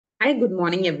Hi, good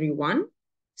morning, everyone.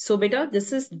 So, beta,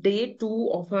 this is day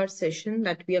 2 of our session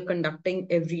that we are conducting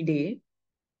every day.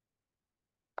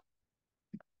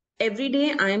 Every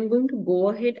day, I am going to go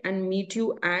ahead and meet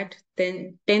you at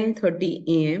 10:30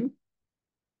 a.m.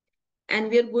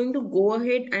 And we are going to go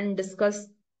ahead and discuss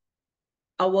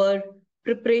our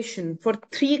preparation for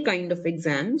 3 kind of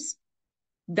exams.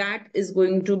 That is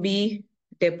going to be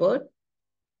DEPR.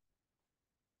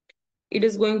 It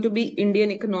is going to be Indian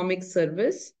Economic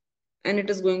Service. And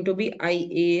it is going to be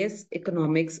IAS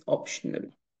Economics Optional.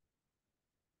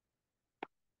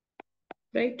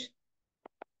 Right?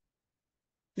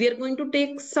 We are going to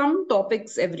take some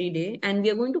topics every day and we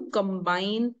are going to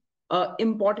combine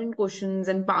important questions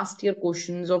and past year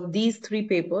questions of these 3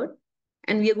 papers,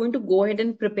 and we are going to go ahead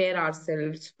and prepare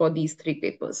ourselves for these 3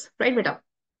 papers. Right, beta?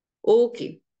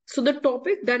 Okay. So the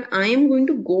topic that I am going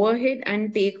to go ahead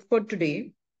and take for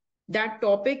today, that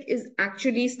topic is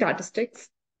actually statistics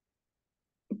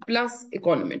plus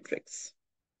econometrics.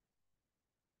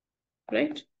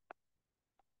 Right?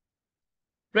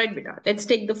 Right, beta. Let's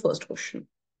take the first question.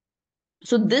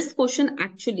 So this question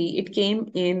actually, it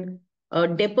came in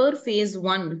DEPR Phase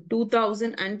 1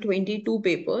 2022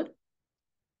 paper.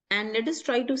 And let us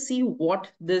try to see what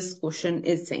this question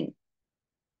is saying.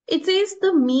 It says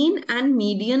the mean and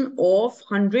median of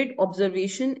 100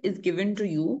 observation is given to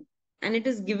you, and it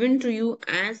is given to you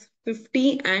as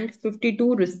 50 and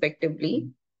 52 respectively.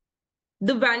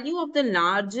 The value of the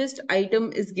largest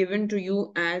item is given to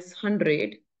you as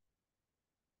 100.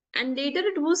 And later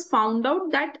it was found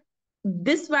out that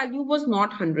this value was not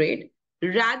 100,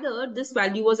 rather this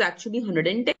value was actually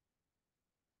 110.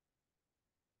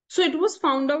 So it was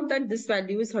found out that this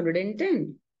value is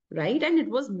 110, right? And it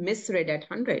was misread at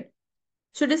 100.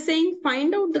 So it is saying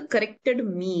find out the corrected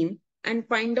mean and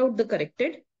find out the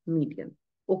corrected median.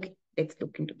 Okay, let's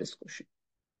look into this question.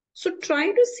 So try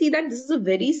to see that this is a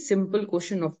very simple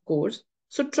question, of course.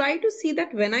 So try to see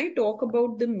that when I talk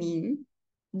about the mean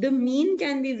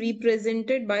can be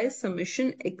represented by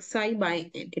summation xi by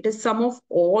n. It is sum of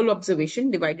all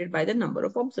observation divided by the number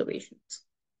of observations.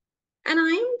 And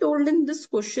I am told in this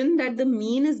question that the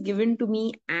mean is given to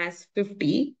me as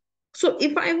 50. So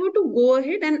if I were to go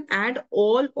ahead and add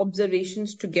all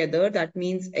observations together, that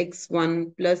means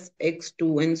x1 plus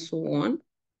x2 and so on,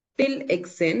 till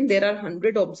xn, there are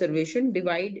 100 observation,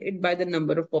 divide it by the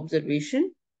number of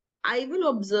observation. I will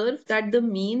observe that the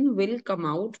mean will come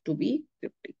out to be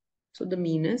 50. So the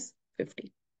mean is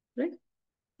 50, right?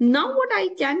 Now what I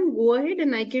can go ahead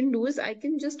and I can do is I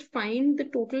can just find the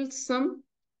total sum.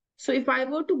 So if I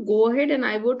were to go ahead and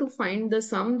I were to find the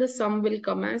sum will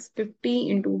come as 50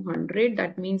 into 100.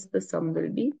 That means the sum will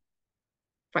be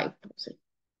 5,000.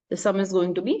 The sum is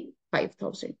going to be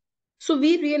 5,000. So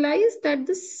we realize that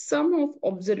the sum of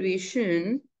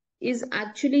observation is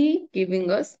actually giving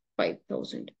us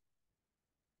 5,000.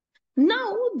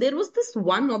 Now there was this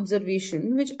one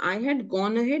observation which I had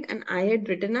gone ahead and I had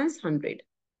written as 100.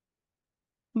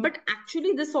 But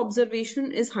actually this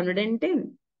observation is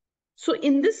 110. So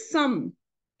in this sum,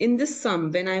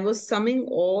 when I was summing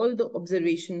all the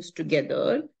observations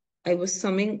together,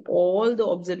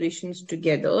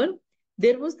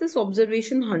 there was this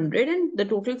observation 100 and the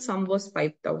total sum was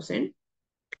 5,000.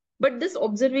 But this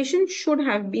observation should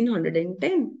have been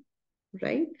 110,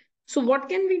 right? So what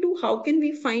can we do? How can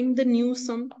we find the new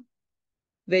sum?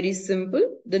 Very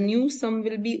simple. The new sum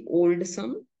will be old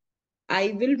sum.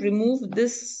 I will remove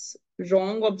this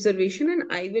wrong observation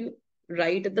and I will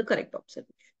write the correct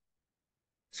observation.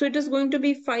 So it is going to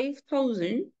be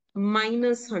 5,000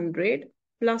 minus 100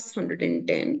 plus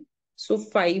 110. So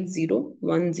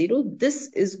 5010. This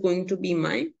is going to be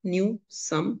my new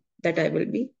sum that I will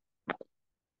be having.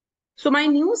 So my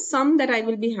new sum that I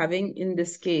will be having in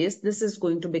this case, this is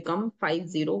going to become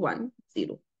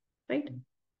 5010, right?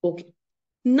 Okay.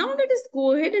 Now let us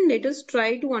go ahead and let us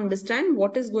try to understand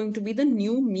what is going to be the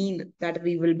new mean that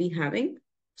we will be having.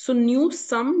 So new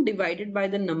sum divided by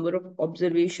the number of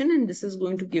observation, and this is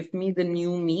going to give me the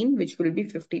new mean, which will be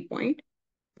 50.1.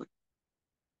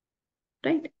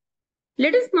 Right?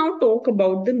 Let us now talk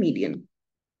about the median.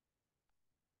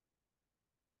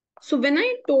 So when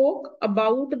I talk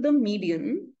about the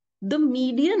median,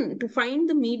 to find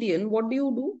the median, what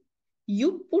do?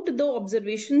 You put the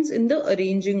observations in the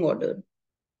arranging order.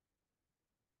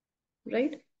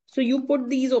 Right? So you put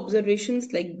these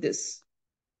observations like this.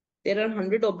 There are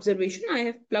 100 observations. I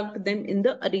have plugged them in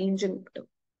the arranging order.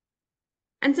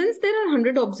 And since there are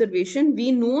 100 observations,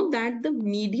 we know that the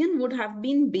median would have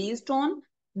been based on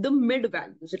the mid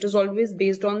values. It is always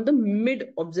based on the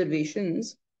mid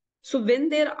observations. So when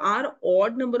there are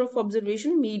odd number of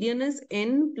observations, median is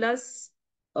n plus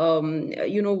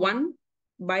 1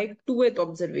 by 2th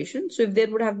observation. So if there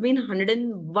would have been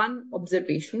 101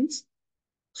 observations,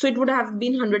 so it would have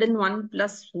been 101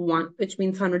 plus 1, which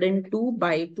means 102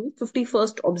 by 2.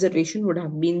 51st observation would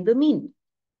have been the mean.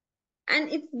 And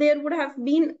if there would have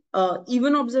been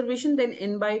even observation, then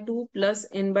n by 2 plus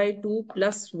n by 2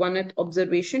 plus 1th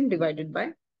observation divided by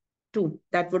 2.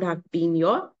 That would have been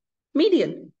your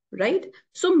median, right?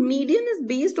 So median is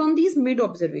based on these mid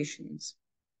observations.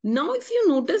 Now, if you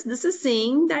notice, this is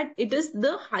saying that it is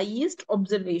the highest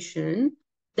observation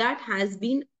that has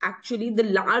been actually the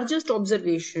largest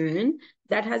observation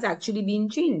that has actually been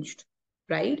changed,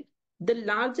 right? The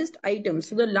largest item.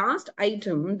 So the last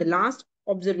item, the last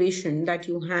observation that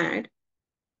you had,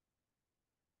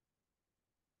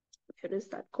 where is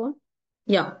that called?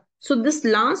 Yeah. So this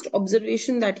last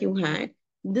observation that you had,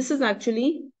 this is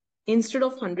actually, instead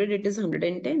of 100, it is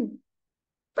 110.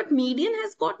 But median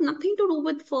has got nothing to do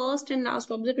with first and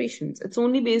last observations. It's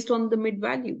only based on the mid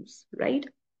values, right?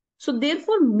 So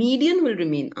therefore, median will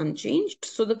remain unchanged.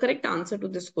 So the correct answer to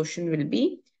this question will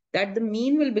be that the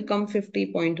mean will become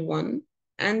 50.1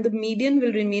 and the median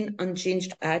will remain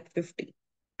unchanged at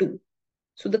 52.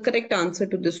 So the correct answer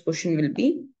to this question will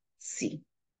be C,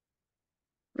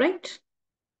 right?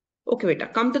 Okay, beta,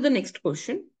 come to the next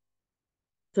question.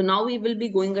 So now we will be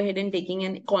going ahead and taking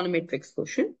an econometrics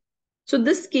question. So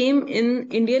this came in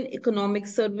Indian Economic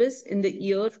Service in the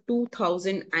year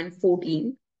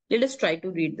 2014. Let us try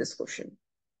to read this question.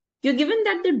 You're given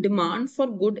that the demand for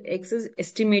good X is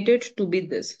estimated to be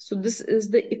this. So this is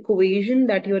the equation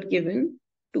that you are given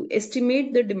to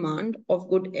estimate the demand of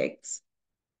good X.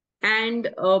 And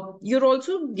you're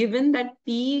also given that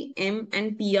P, M,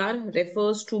 and PR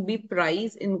refers to be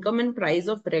price, income, and price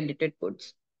of related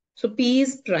goods. So P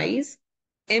is price,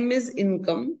 M is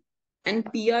income, and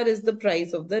PR is the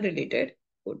price of the related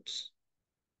goods,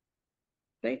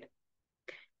 right?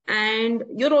 And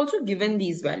you're also given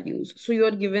these values. So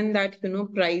you're given that,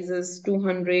 price is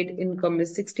 200, income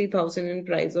is 60,000, and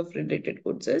price of related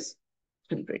goods is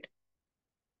 100.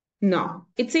 Now,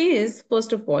 it says,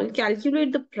 first of all,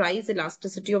 calculate the price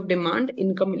elasticity of demand,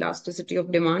 income elasticity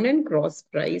of demand, and cross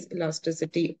price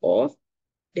elasticity of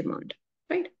demand,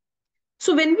 right?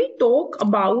 So when we talk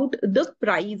about the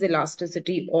price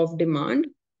elasticity of demand,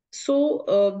 so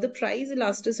the price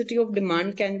elasticity of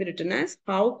demand can be written as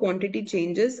how quantity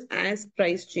changes as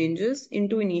price changes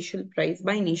into initial price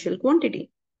by initial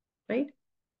quantity, right?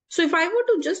 So if I were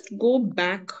to just go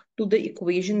back to the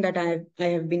equation that I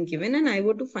have been given and I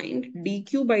were to find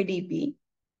dq by dp,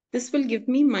 this will give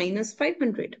me minus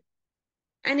 500.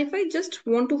 And if I just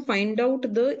want to find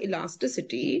out the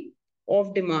elasticity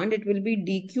of demand, it will be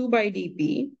dq by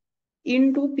dp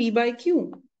into p by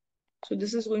q. So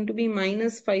this is going to be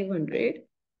minus 500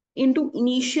 into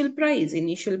initial price.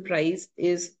 Initial price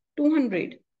is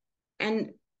 200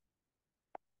 and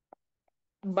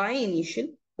by initial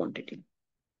quantity.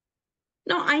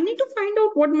 Now I need to find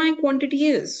out what my quantity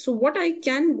is. So what I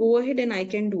can go ahead and I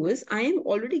can do is I am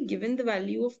already given the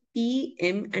value of P,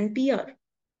 M and PR.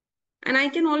 And I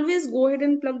can always go ahead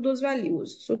and plug those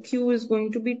values. So Q is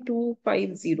going to be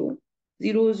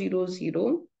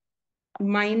 250,000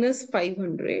 minus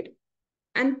 500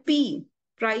 and P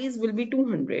price will be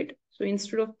 200. So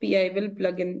instead of P, I will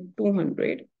plug in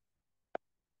 200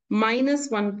 minus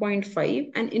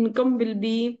 1.5 and income will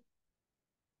be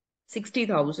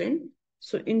 60,000.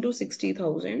 So into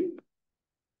 60,000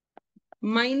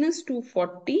 minus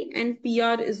 240 and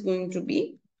PR is going to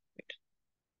be.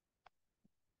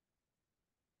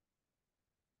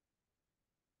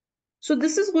 So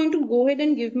this is going to go ahead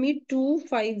and give me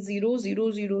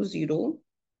 250,000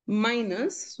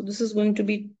 minus, so this is going to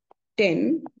be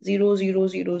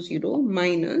 10,000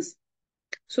 minus,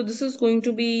 so this is going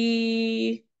to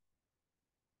be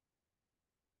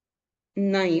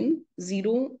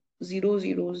 9,000,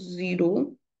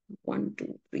 1,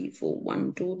 2, 3, 4,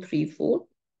 1, 2, 3, 4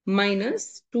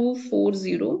 minus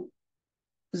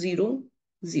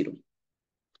 240,000.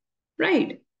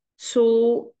 Right.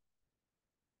 So,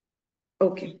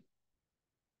 okay.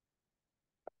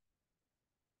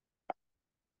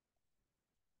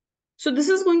 So this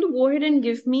is going to go ahead and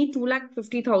give me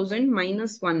 2,50,000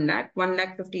 minus 1 lakh,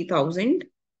 1,50,000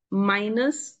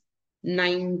 minus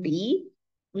 90,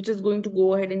 which is going to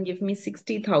go ahead and give me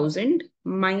 60,000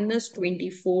 minus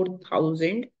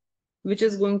 24,000, which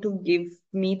is going to give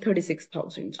me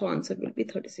 36,000. So answer will be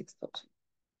 36,000.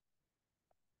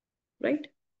 Right?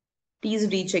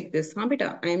 Please recheck this. Huh,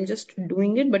 beta? I am just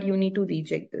doing it, but you need to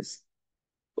recheck this.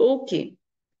 Okay.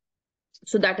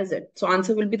 So that is it. So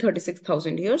answer will be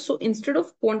 36,000 here. So instead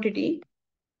of quantity,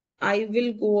 I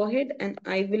will go ahead and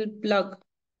I will plug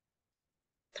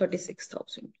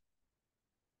 36,000,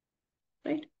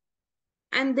 right?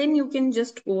 And then you can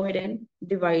just go ahead and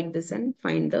divide this and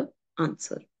find the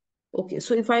answer. Okay,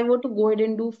 so if I were to go ahead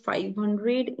and do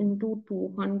 500 into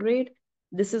 200,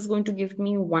 this is going to give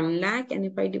me 1 lakh. And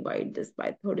if I divide this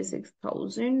by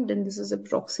 36,000, then this is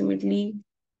approximately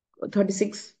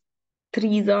 36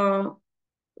 threes are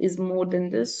is more than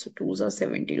this. So twos are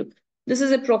 72. This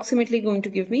is approximately going to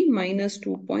give me minus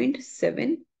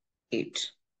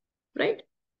 2.78, right?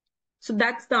 So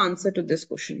that's the answer to this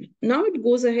question. Now it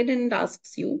goes ahead and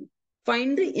asks you,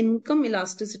 find the income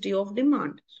elasticity of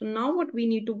demand. So now what we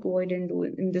need to go ahead and do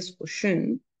in this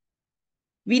question,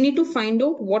 we need to find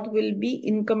out what will be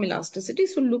income elasticity.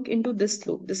 So look into this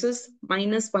slope. This is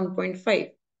minus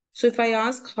 1.5. So if I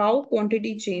ask how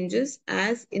quantity changes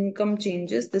as income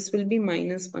changes, this will be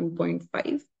minus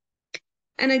 1.5.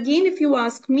 And again, if you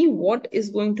ask me what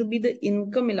is going to be the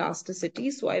income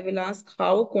elasticity, so I will ask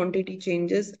how quantity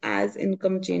changes as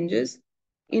income changes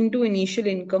into initial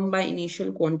income by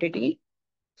initial quantity.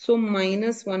 So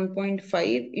minus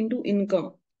 1.5 into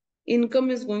income. Income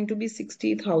is going to be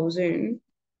 60,000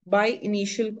 by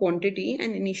initial quantity,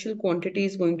 and initial quantity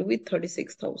is going to be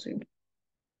 36,000.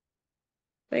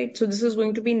 Right? So this is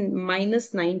going to be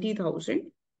minus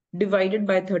 90,000 divided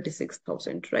by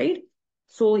 36,000, right?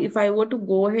 So if I were to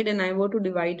go ahead and I were to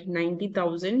divide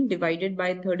 90,000 divided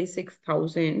by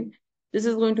 36,000, this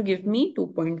is going to give me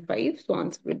 2.5. So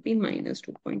answer will be minus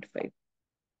 2.5.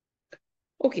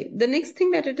 Okay, the next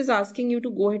thing that it is asking you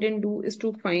to go ahead and do is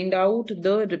to find out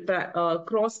the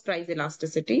cross price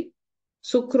elasticity.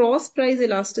 So cross price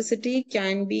elasticity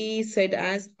can be said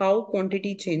as how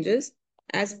quantity changes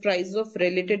as price of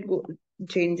related good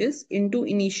changes into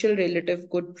initial relative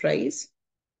good price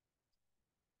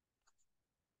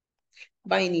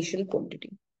by initial quantity.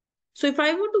 So if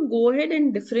I were to go ahead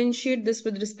and differentiate this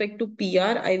with respect to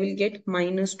PR, I will get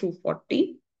minus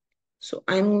 240. So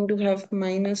I'm going to have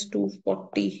minus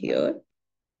 240 here.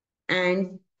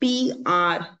 And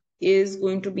PR is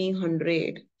going to be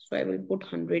 100. So I will put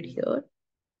 100 here.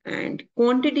 And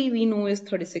quantity we know is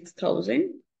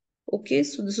 36,000. Okay,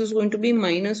 so this is going to be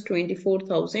minus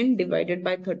 24,000 divided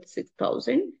by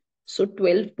 36,000. So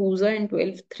 12 twos are and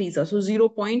 12 threes are. So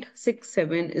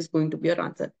 0.67 is going to be your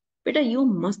answer. Beta, you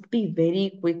must be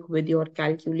very quick with your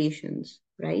calculations,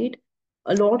 right?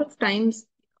 A lot of times,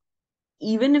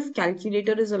 even if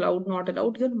calculator is allowed, not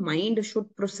allowed, your mind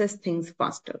should process things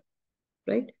faster,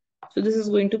 right? So this is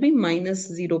going to be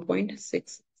minus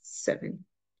 0.67.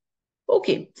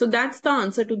 Okay, so that's the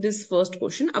answer to this first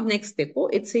question. Up next, dekho,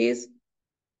 it says,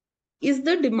 is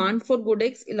the demand for good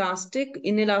X elastic,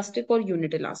 inelastic, or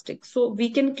unit elastic? So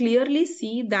we can clearly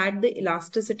see that the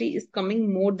elasticity is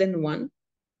coming more than one.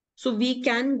 So we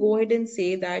can go ahead and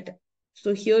say that,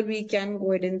 so here we can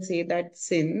go ahead and say that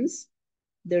since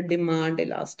the demand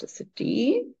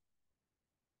elasticity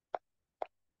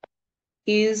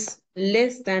is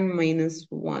less than minus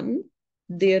 1,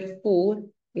 therefore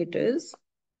it is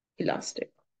elastic.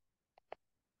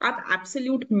 आप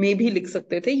absolute में भी लिख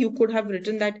सकते थे. You could have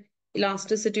written that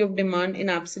elasticity of demand in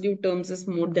absolute terms is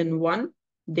more than 1,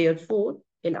 therefore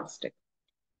elastic.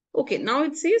 Okay, now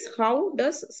it says, how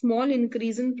does small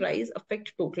increase in price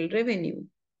affect total revenue?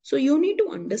 So you need to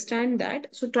understand that.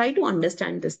 So try to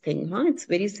understand this thing. It's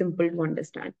very simple to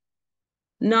understand.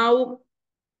 Now,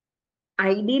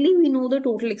 ideally, we know the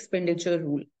total expenditure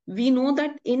rule. We know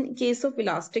that in case of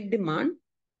elastic demand,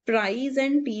 price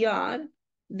and PR,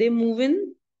 they move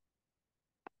in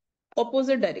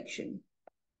opposite direction,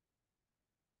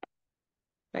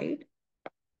 right?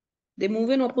 They move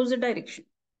in opposite direction.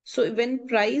 So when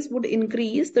price would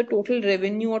increase, the total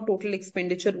revenue or total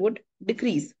expenditure would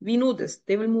decrease. We know this.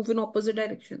 They will move in opposite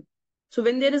direction. So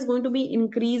when there is going to be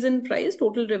increase in price,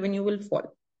 total revenue will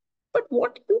fall. But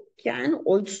what you can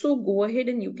also go ahead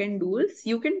and you can do is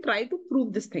you can try to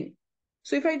prove this thing.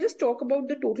 So if I just talk about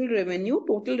the total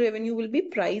revenue will be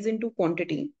price into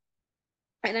quantity.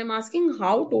 And I'm asking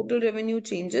how total revenue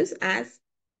changes as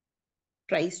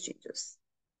price changes.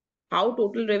 How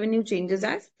total revenue changes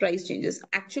as price changes.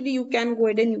 Actually, you can go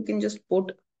ahead and you can just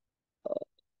put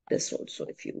this also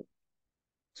if you.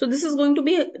 So this is going to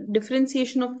be a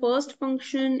differentiation of first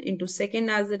function into second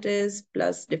as it is,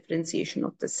 plus differentiation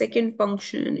of the second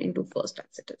function into first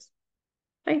as it is,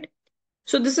 right?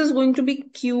 So this is going to be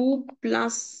Q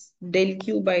plus del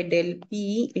Q by del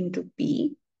P into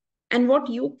P. And what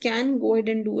you can go ahead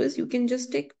and do is you can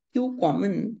just take Q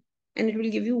common and it will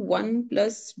give you 1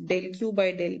 plus del Q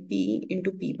by del P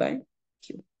into P by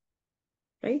Q,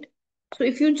 right? So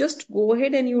if you just go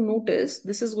ahead and you notice,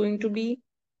 this is going to be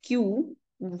Q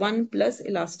 1 plus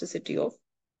elasticity of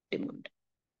demand.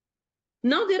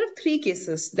 Now there are three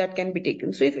cases that can be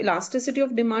taken. So if elasticity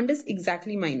of demand is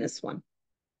exactly -1,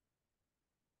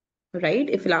 right?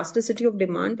 If elasticity of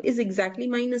demand is exactly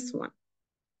 -1,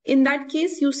 in that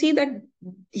case, you see that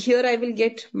here I will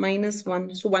get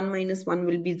 -1. So 1 minus 1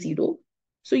 will be 0.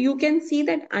 So you can see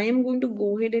that I am going to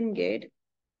go ahead and get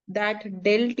that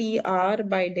del TR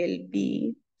by del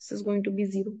P, this is going to be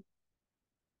 0.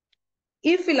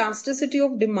 If elasticity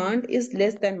of demand is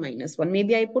less than -1,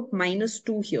 maybe I put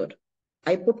 -2 here.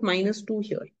 I put -2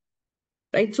 here,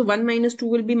 right? So 1 minus 2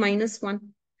 will be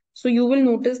 -1. So you will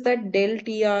notice that del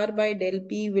TR by del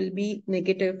P will be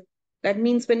negative. That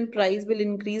means when price will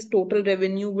increase, total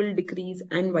revenue will decrease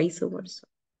and vice versa,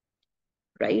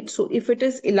 right? So if it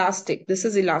is elastic, this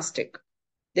is elastic,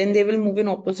 then they will move in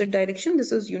opposite direction.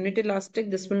 This is unit elastic.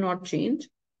 This will not change.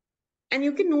 And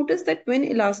you can notice that when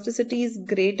elasticity is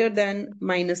greater than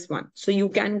 -1, so you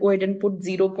can go ahead and put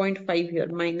 0.5 here,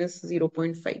 minus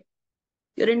 0.5.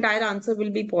 Your entire answer will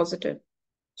be positive.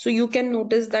 So you can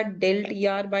notice that del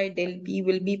TR by del P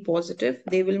will be positive.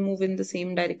 They will move in the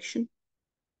same direction,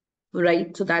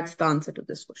 right? So that's the answer to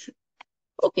this question.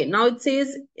 Okay, now it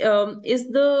says, is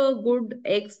the good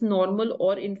X normal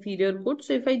or inferior good?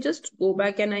 So if I just go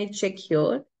back and I check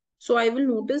here, so I will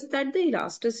notice that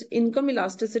the income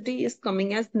elasticity is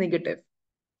coming as negative.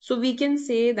 So we can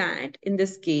say that in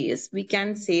this case, we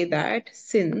can say that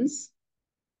since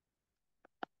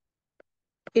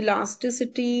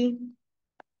elasticity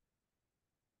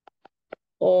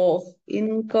of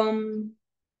income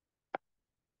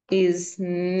is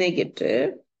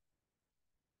negative,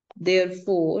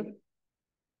 therefore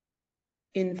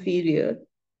inferior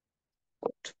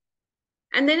good.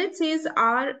 And then it says,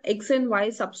 are X and Y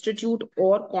substitute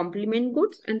or complement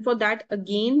goods? And for that,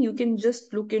 again, you can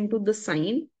just look into the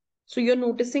sign. So you're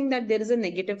noticing that there is a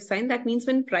negative sign. That means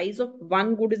when price of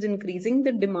one good is increasing,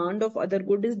 the demand of other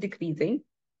good is decreasing.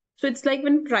 So it's like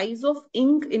when price of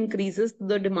ink increases,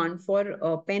 the demand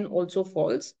for pen also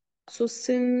falls. So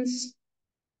since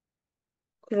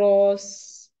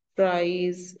cross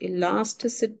price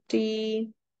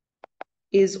elasticity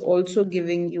is also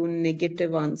giving you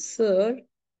negative answer,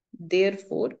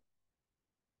 therefore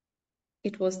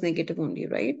it was negative only,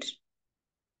 right?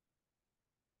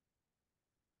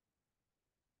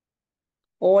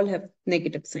 All have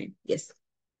negative sign. Yes.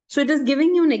 So it is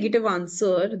giving you negative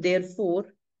answer,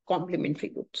 therefore complementary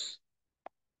goods.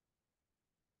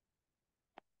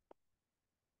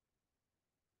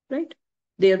 Right?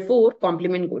 Therefore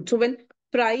complement goods. So when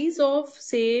price of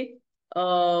say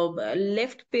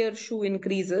left pair shoe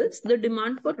increases, the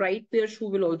demand for right pair shoe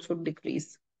will also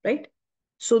decrease, right?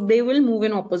 So they will move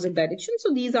in opposite direction.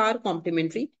 So these are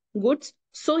complementary goods.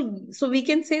 So we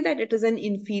can say that it is an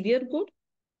inferior good,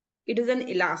 it is an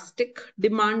elastic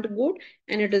demand good,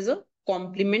 and it is a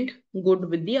complement good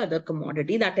with the other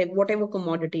commodity, that whatever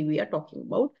commodity we are talking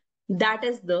about. That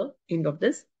is the end of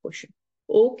this question.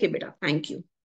 Okay, beta. Thank you.